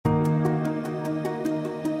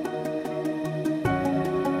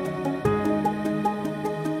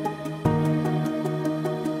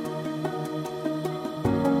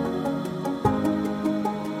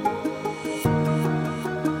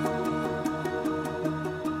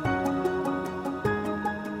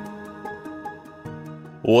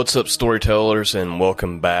What's up, storytellers, and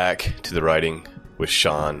welcome back to the Writing with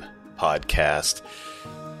Shawn podcast.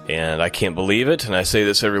 And I can't believe it, and I say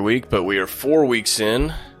this every week, but we are 4 weeks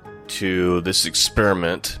in to this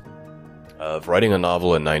experiment of writing a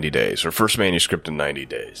novel in 90 days, or first manuscript in 90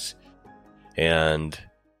 days. And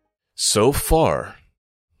so far,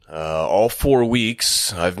 all 4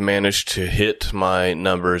 weeks, I've managed to hit my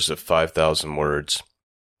numbers of 5,000 words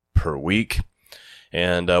per week.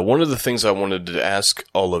 And one of the things I wanted to ask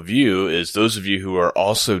all of you is those of you who are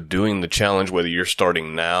also doing the challenge, whether you're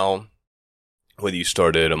starting now, whether you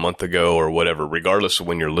started a month ago or whatever, regardless of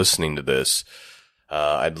when you're listening to this,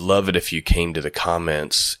 I'd love it if you came to the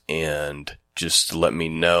comments and just let me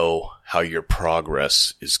know how your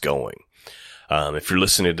progress is going. If you're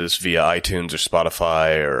listening to this via iTunes or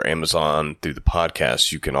Spotify or Amazon through the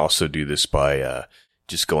podcast, you can also do this by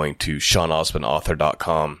just going to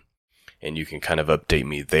ShawnOzbunAuthor.com. And you can kind of update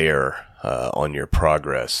me there on your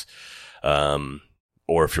progress.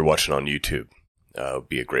 Or if you're watching on YouTube, it would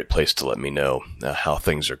be a great place to let me know how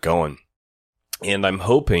things are going. And I'm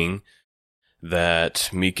hoping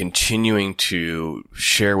that me continuing to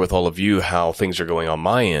share with all of you how things are going on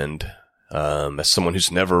my end, as someone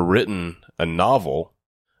who's never written a novel,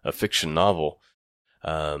 a fiction novel,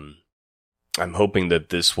 I'm hoping that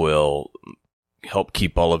this will help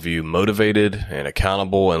keep all of you motivated and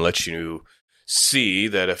accountable and let you see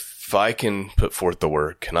that if I can put forth the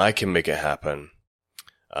work and I can make it happen,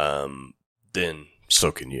 then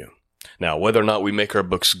so can you. Now, whether or not we make our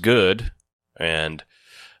books good and,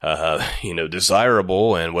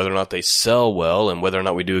 desirable, and whether or not they sell well, and whether or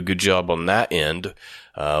not we do a good job on that end,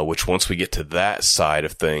 which once we get to that side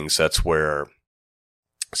of things, that's where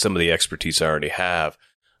some of the expertise I already have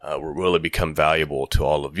will really become valuable to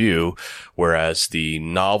all of you, whereas the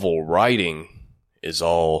novel writing is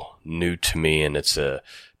all new to me, and it's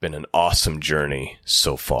been an awesome journey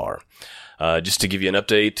so far. Just to give you an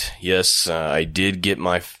update, yes, I did get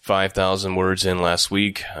my 5,000 words in last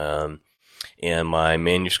week, and my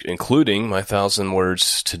manuscript, including my 1,000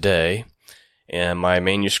 words today, and my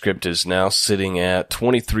manuscript is now sitting at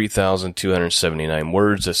 23,279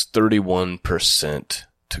 words. That's 31%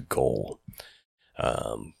 to goal.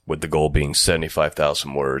 With the goal being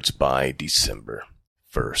 75,000 words by December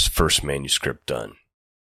 1st, first manuscript done.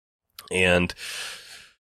 And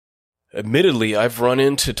admittedly, I've run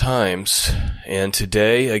into times, and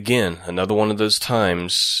today, again, another one of those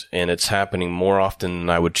times, and it's happening more often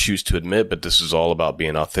than I would choose to admit, but this is all about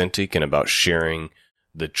being authentic and about sharing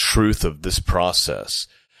the truth of this process.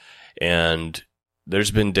 And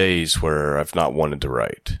there's been days where I've not wanted to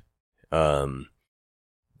write.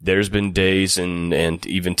 There's been days, and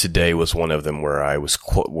even today was one of them where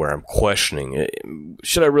I'm questioning,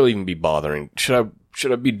 should I really even be bothering? Should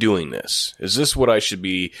I be doing this? Is this what I should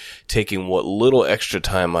be taking what little extra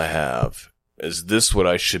time I have? Is this what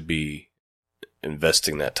I should be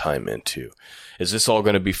investing that time into? Is this all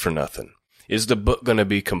going to be for nothing? Is the book going to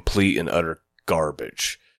be complete and utter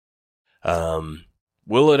garbage?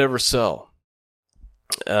 Will it ever sell?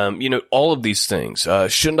 All of these things.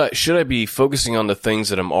 Should I be focusing on the things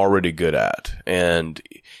that I'm already good at? And,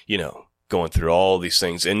 going through all these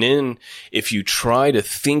things. And then if you try to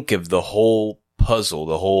think of the whole puzzle,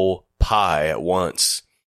 the whole pie at once,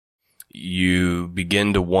 you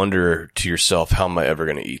begin to wonder to yourself, how am I ever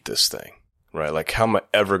going to eat this thing? Right? Like, how am I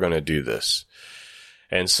ever going to do this?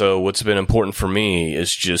 And so what's been important for me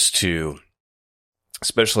is just to,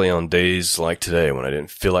 especially on days like today when I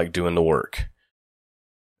didn't feel like doing the work,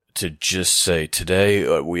 to just say today,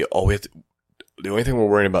 the only thing we're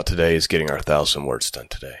worrying about today is getting our 1,000 words done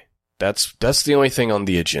today. That's the only thing on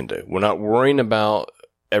the agenda. We're not worrying about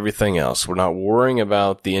everything else. We're not worrying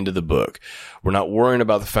about the end of the book. We're not worrying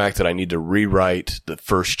about the fact that I need to rewrite the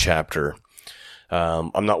first chapter.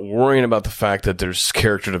 I'm not worrying about the fact that there's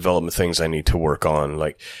character development things I need to work on.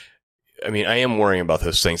 I am worrying about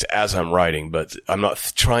those things as I'm writing, but I'm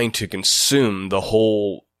not trying to consume the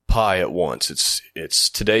whole pie at once. It's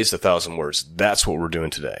today's 1,000 words. That's what we're doing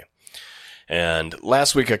today. And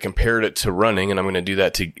last week I compared it to running, and I'm going to do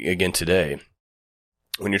that again today.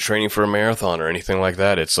 When you're training for a marathon or anything like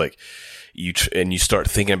that, it's like you start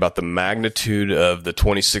thinking about the magnitude of the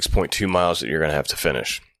 26.2 miles that you're going to have to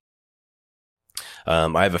finish.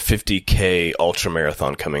 I have a 50K ultra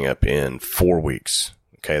marathon coming up in 4 weeks.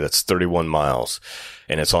 Okay, that's 31 miles,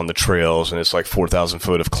 and it's on the trails, and it's like 4,000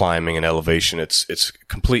 foot of climbing and elevation. It's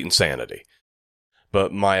complete insanity.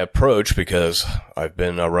 But my approach, because I've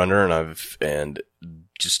been a runner and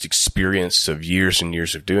just experience of years and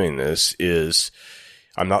years of doing this, is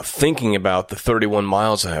I'm not thinking about the 31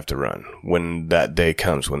 miles I have to run when that day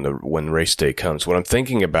comes, when race day comes. What I'm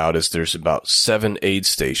thinking about is there's about 7 aid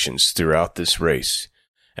stations throughout this race,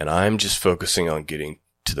 and I'm just focusing on getting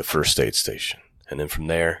to the first aid station, and then from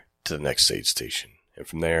there to the next aid station, and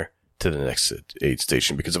from there to the next aid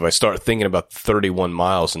station. Because if I start thinking about 31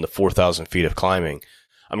 miles and the 4,000 feet of climbing,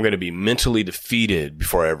 I'm going to be mentally defeated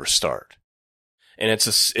before I ever start. And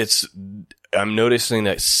I'm noticing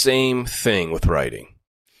that same thing with writing.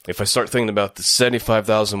 If I start thinking about the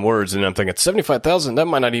 75,000 words, and I'm thinking 75,000, that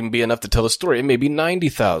might not even be enough to tell a story. It may be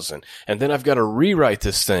 90,000. And then I've got to rewrite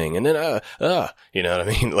this thing. And then, you know what I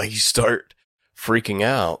mean? Like, you start freaking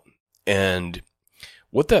out. And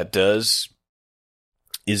what that does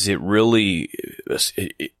is it really,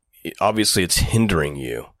 obviously it's hindering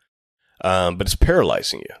you, but it's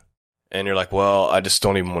paralyzing you. And you're like, well, I just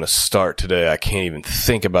don't even want to start today. I can't even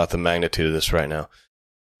think about the magnitude of this right now.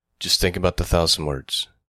 Just think about the 1,000 words.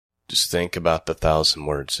 Just think about the 1,000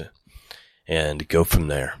 words and go from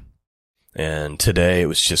there. And today it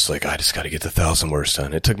was just like, I just got to get the 1,000 words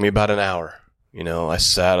done. It took me about an hour. You know, I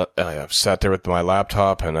sat there with my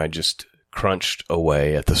laptop and I just crunched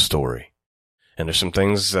away at the story. And there's some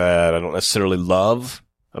things that I don't necessarily love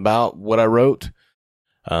about what I wrote,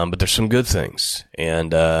 but there's some good things.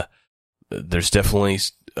 And there's definitely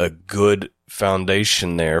a good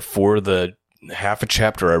foundation there for the half a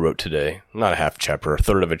chapter I wrote today. Not a half chapter, a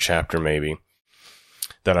third of a chapter maybe,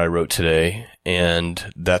 that I wrote today.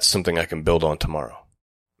 And that's something I can build on tomorrow.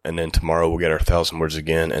 And then tomorrow we'll get our 1,000 words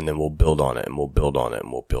again, and then we'll build on it, and we'll build on it,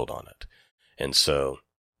 and we'll build on it. And so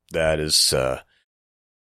that is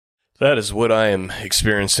what I am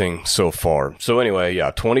experiencing so far. So anyway,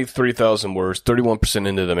 yeah, 23,000 words, 31%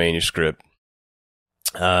 into the manuscript.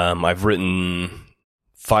 I've written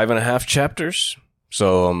 5.5 chapters.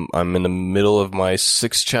 So I'm in the middle of my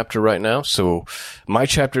 6th chapter right now. So my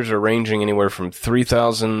chapters are ranging anywhere from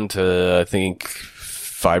 3,000 to, I think,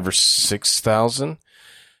 5,000 or 6,000,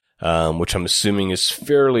 which I'm assuming is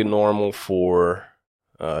fairly normal for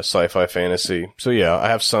sci-fi fantasy. So yeah, I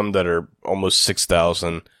have some that are almost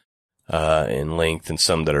 6,000 in length, and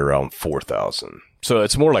some that are around 4,000. So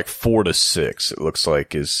it's more like 4 to 6. It looks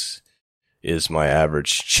like is my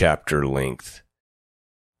average chapter length.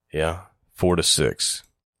 Yeah. 4 to 6.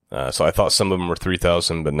 So I thought some of them were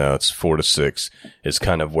 3,000, but no, it's 4 to 6 is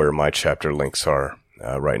kind of where my chapter lengths are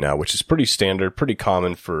right now, which is pretty standard, pretty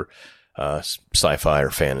common for sci-fi or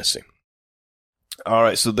fantasy. All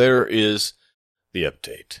right, so there is the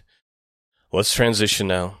update. Let's transition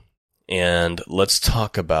now, and let's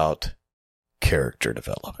talk about character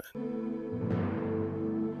development.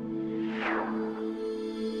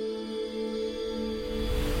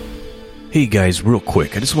 Hey guys, real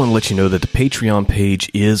quick, I just want to let you know that the Patreon page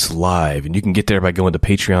is live, and you can get there by going to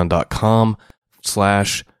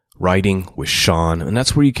patreon.com/writing with Shawn, and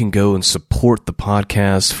that's where you can go and support the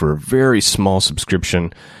podcast for a very small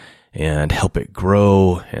subscription and help it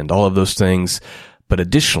grow and all of those things. But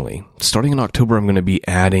additionally, starting in October, I'm going to be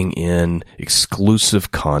adding in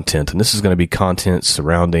exclusive content, and this is going to be content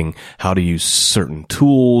surrounding how to use certain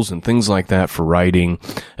tools and things like that for writing,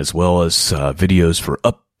 as well as videos for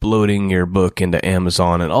uploading your book into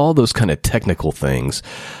Amazon and all those kind of technical things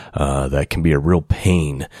that can be a real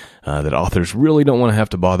pain that authors really don't want to have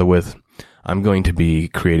to bother with. I'm going to be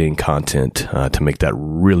creating content to make that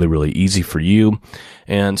really, really easy for you.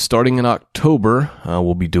 And starting in October,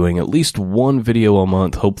 we'll be doing at least one video a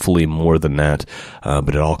month, hopefully more than that.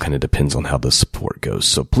 But it all kind of depends on how the support goes.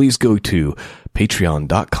 So please go to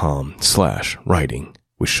patreon.com/writing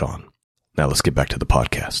with Shawn. Now let's get back to the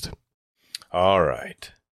podcast. All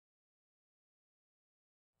right.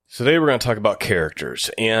 So today we're going to talk about characters,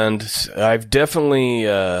 and I've definitely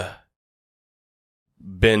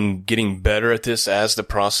been getting better at this as the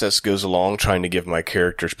process goes along, trying to give my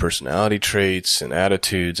characters personality traits and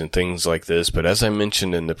attitudes and things like this. But as I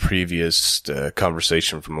mentioned in the previous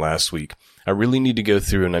conversation from last week, I really need to go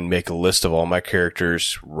through and make a list of all my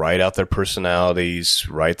characters, write out their personalities,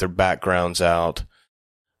 write their backgrounds out,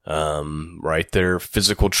 write their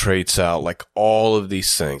physical traits out, like all of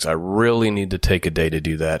these things. I really need to take a day to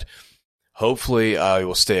do that. Hopefully I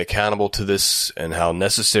will stay accountable to this and how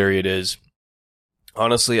necessary it is.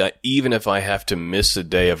 Honestly, even if I have to miss a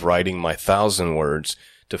day of writing my 1,000 words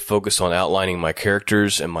to focus on outlining my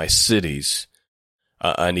characters and my cities,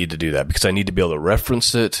 I need to do that because I need to be able to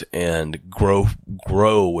reference it and grow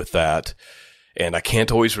with that. And I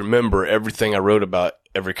can't always remember everything I wrote about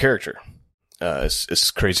every character.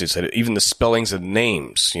 It's crazy to say that. Even the spellings of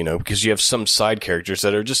names, because you have some side characters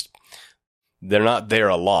that are just, they're not there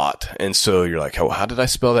a lot. And so you're like, oh, how did I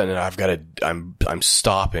spell that? And I'm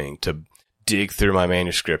stopping to dig through my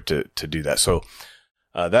manuscript to do that. So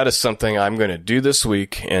that is something I'm going to do this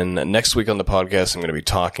week. And next week on the podcast, I'm going to be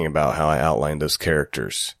talking about how I outlined those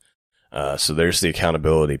characters. So there's the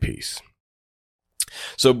accountability piece.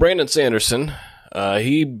 So Brandon Sanderson,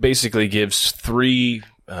 he basically gives 3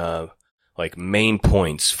 main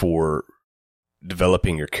points for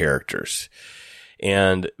developing your characters.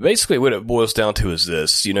 And basically what it boils down to is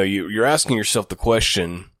this. You know, you're asking yourself the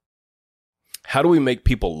question, how do we make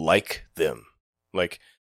people like them? Like,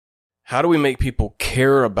 how do we make people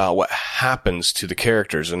care about what happens to the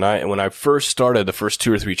characters? And when I first started the first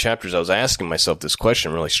 2 or 3 chapters, I was asking myself this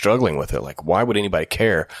question, really struggling with it. Like, why would anybody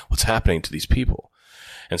care what's happening to these people?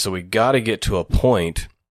 And so we got to get to a point,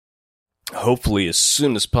 hopefully as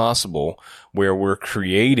soon as possible, where we're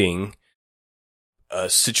creating a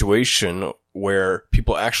situation where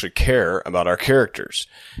people actually care about our characters.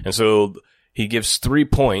 And so he gives 3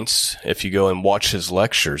 points if you go and watch his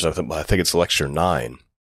lectures. I think it's lecture 9.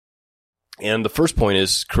 And the first point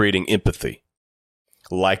is creating empathy,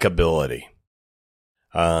 likability.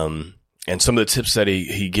 And some of the tips that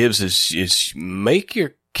he gives is make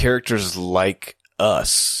your characters like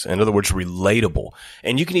us. In other words, relatable.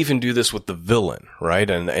 And you can even do this with the villain, right?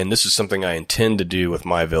 And this is something I intend to do with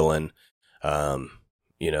my villain.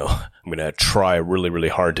 You know, I'm going to try really, really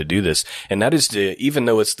hard to do this. And that is to, even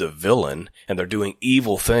though it's the villain and they're doing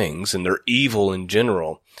evil things and they're evil in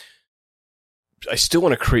general, I still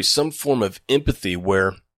want to create some form of empathy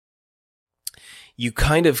where you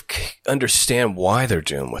kind of understand why they're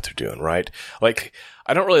doing what they're doing, right? Like,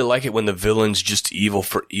 I don't really like it when the villain's just evil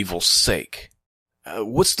for evil's sake.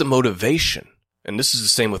 What's the motivation? And this is the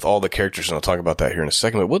same with all the characters, and I'll talk about that here in a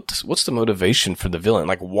second. But what's the motivation for the villain?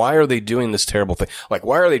 Like, why are they doing this terrible thing? Like,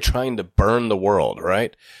 why are they trying to burn the world,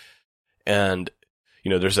 right? And, you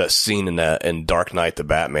know, there's that scene in Dark Knight, the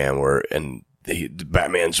Batman, where,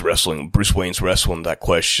 Batman's wrestling, Bruce Wayne's wrestling that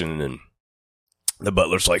question, and the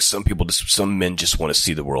butler's like, some men just want to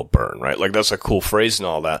see the world burn, right? Like, that's a cool phrase and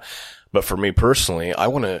all that. But for me personally, I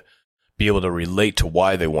want to be able to relate to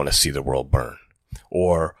why they want to see the world burn,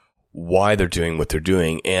 or why they're doing what they're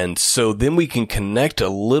doing. And so then we can connect a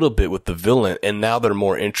little bit with the villain, and now they're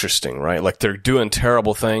more interesting, right? Like, they're doing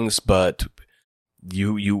terrible things, but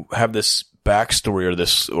you have this backstory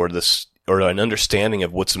or an understanding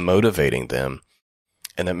of what's motivating them,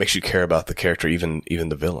 and that makes you care about the character, even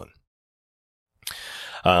the villain.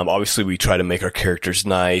 Obviously we try to make our characters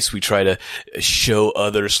nice. We try to show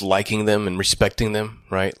others liking them and respecting them,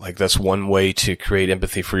 right? Like, that's one way to create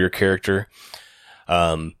empathy for your character.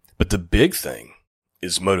 But the big thing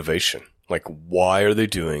is motivation. Like, why are they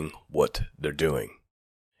doing what they're doing?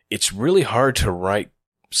 It's really hard to write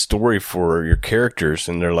story for your characters,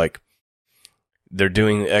 and they're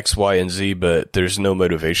doing X, Y, and Z, but there's no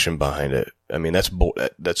motivation behind it. I mean,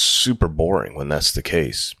 that's super boring when that's the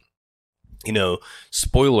case. You know,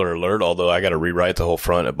 spoiler alert, although I got to rewrite the whole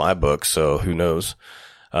front of my book, so who knows.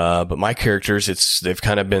 But my characters, they've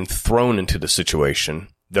kind of been thrown into the situation.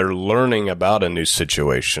 They're learning about a new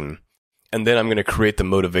situation, and then I'm going to create the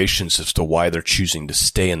motivations as to why they're choosing to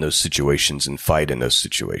stay in those situations and fight in those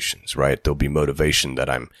situations, right? There'll be motivation that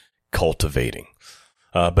I'm cultivating.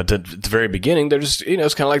 But at the very beginning, they're just, you know,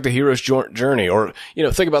 it's kind of like the hero's journey. Or, you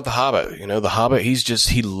know, think about the Hobbit. You know, the Hobbit,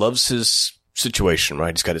 he loves his situation,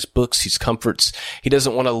 right? He's got his books, his comforts. He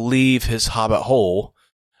doesn't want to leave his Hobbit hole.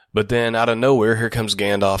 But then out of nowhere, here comes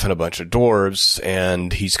Gandalf and a bunch of dwarves,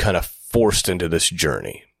 and he's kind of forced into this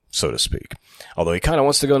journey, so to speak. Although he kind of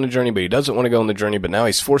wants to go on the journey, but he doesn't want to go on the journey, but now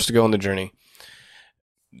he's forced to go on the journey.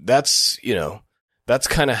 That's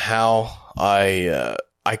kind of how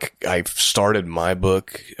I've started my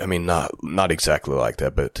book. I mean, not exactly like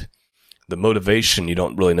that, but the motivation, you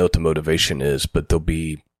don't really know what the motivation is, but there'll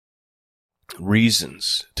be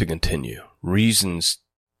reasons to continue, reasons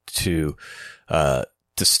to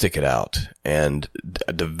stick it out, and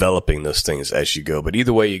developing those things as you go. But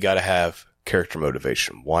either way, you got to have character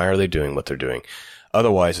motivation. Why are they doing what they're doing?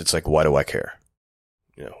 Otherwise, it's like, why do I care?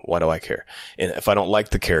 You know, why do I care? And if I don't like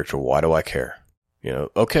the character, why do I care? You know,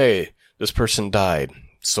 okay, this person died.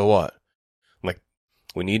 So what? Like,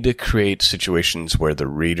 we need to create situations where the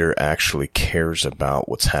reader actually cares about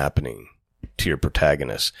what's happening to your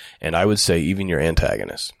protagonist. And I would say even your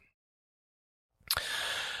antagonist.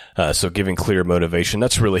 So giving clear motivation,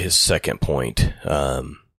 that's really his second point.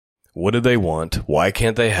 What do they want? Why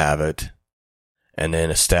can't they have it? And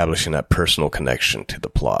then establishing that personal connection to the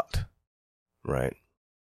plot, right?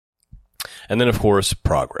 And then, of course,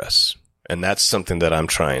 progress. And that's something that I'm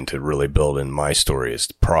trying to really build in my story is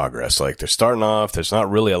progress. Like they're starting off, there's not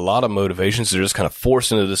really a lot of motivations. They're just kind of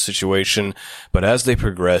forced into the situation. But as they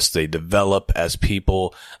progress, they develop as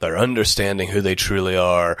people. They're understanding who they truly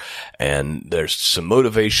are. And there's some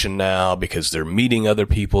motivation now because they're meeting other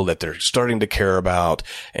people that they're starting to care about.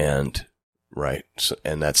 And right.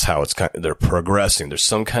 And that's how they're progressing. There's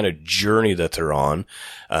some kind of journey that they're on.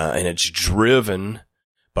 And it's driven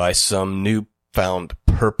by some new found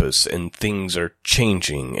purpose, and things are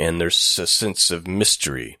changing, and there's a sense of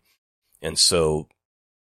mystery. And so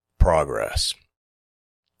progress.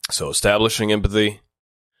 So establishing empathy,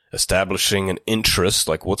 establishing an interest,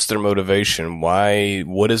 like what's their motivation?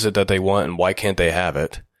 What is it that they want and why can't they have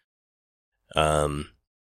it? And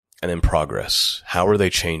then progress. How are they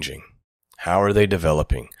changing? How are they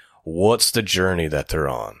developing? What's the journey that they're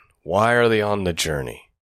on? Why are they on the journey?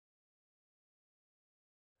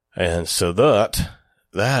 And so that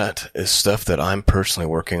is stuff that I'm personally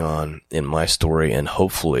working on in my story, and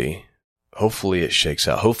hopefully it shakes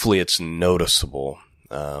out. Hopefully it's noticeable,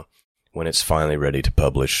 when it's finally ready to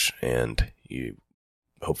publish, and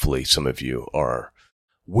hopefully some of you are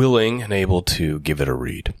willing and able to give it a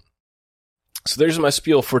read. So there's my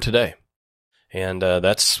spiel for today. And,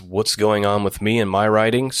 that's what's going on with me and my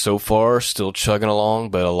writing so far, still chugging along,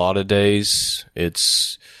 but a lot of days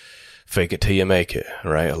it's fake it till you make it,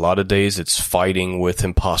 right? A lot of days it's fighting with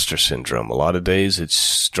imposter syndrome. A lot of days it's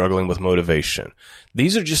struggling with motivation.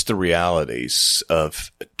 These are just the realities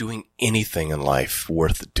of doing anything in life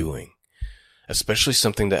worth doing, especially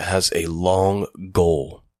something that has a long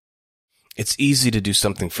goal. It's easy to do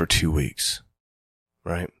something for 2 weeks,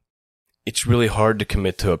 right? It's really hard to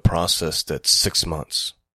commit to a process that's 6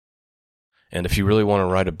 months. And if you really want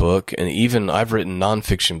to write a book, and even I've written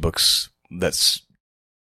nonfiction books that's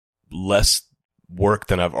less work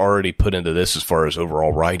than I've already put into this as far as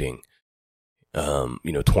overall writing,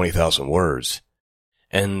 20,000 words.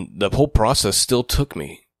 And the whole process still took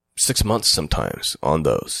me 6 months sometimes on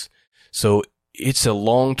those. So it's a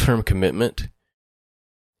long-term commitment,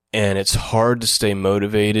 and it's hard to stay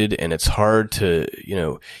motivated, and it's hard to,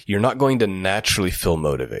 you're not going to naturally feel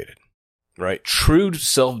motivated, right? True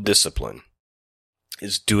self-discipline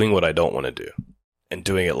is doing what I don't want to do and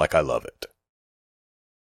doing it like I love it.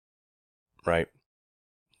 Right?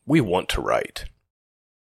 We want to write.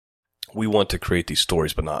 We want to create these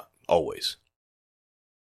stories, but not always.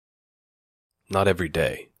 Not every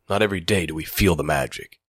day. Not every day do we feel the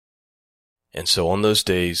magic. And so on those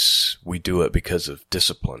days, we do it because of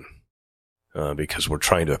discipline. Because we're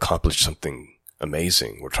trying to accomplish something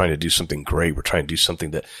amazing. We're trying to do something great. We're trying to do something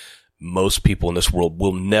that most people in this world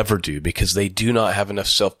will never do because they do not have enough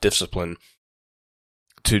self-discipline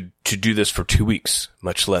to do this for 2 weeks,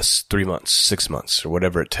 much less 3 months, 6 months, or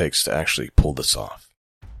whatever it takes to actually pull this off.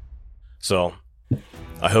 So,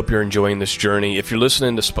 I hope you're enjoying this journey. If you're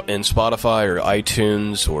listening in Spotify or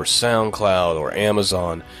iTunes or SoundCloud or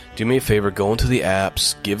Amazon, do me a favor, go into the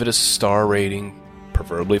apps, give it a star rating,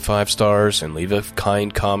 preferably 5 stars, and leave a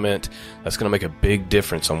kind comment. That's going to make a big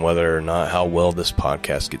difference on whether or not how well this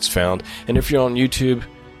podcast gets found. And if you're on YouTube,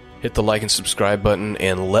 hit the like and subscribe button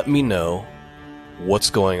and let me know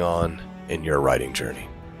what's going on in your writing journey.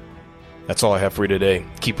 That's all I have for you today.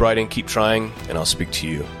 Keep writing, keep trying, and I'll speak to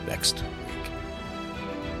you next.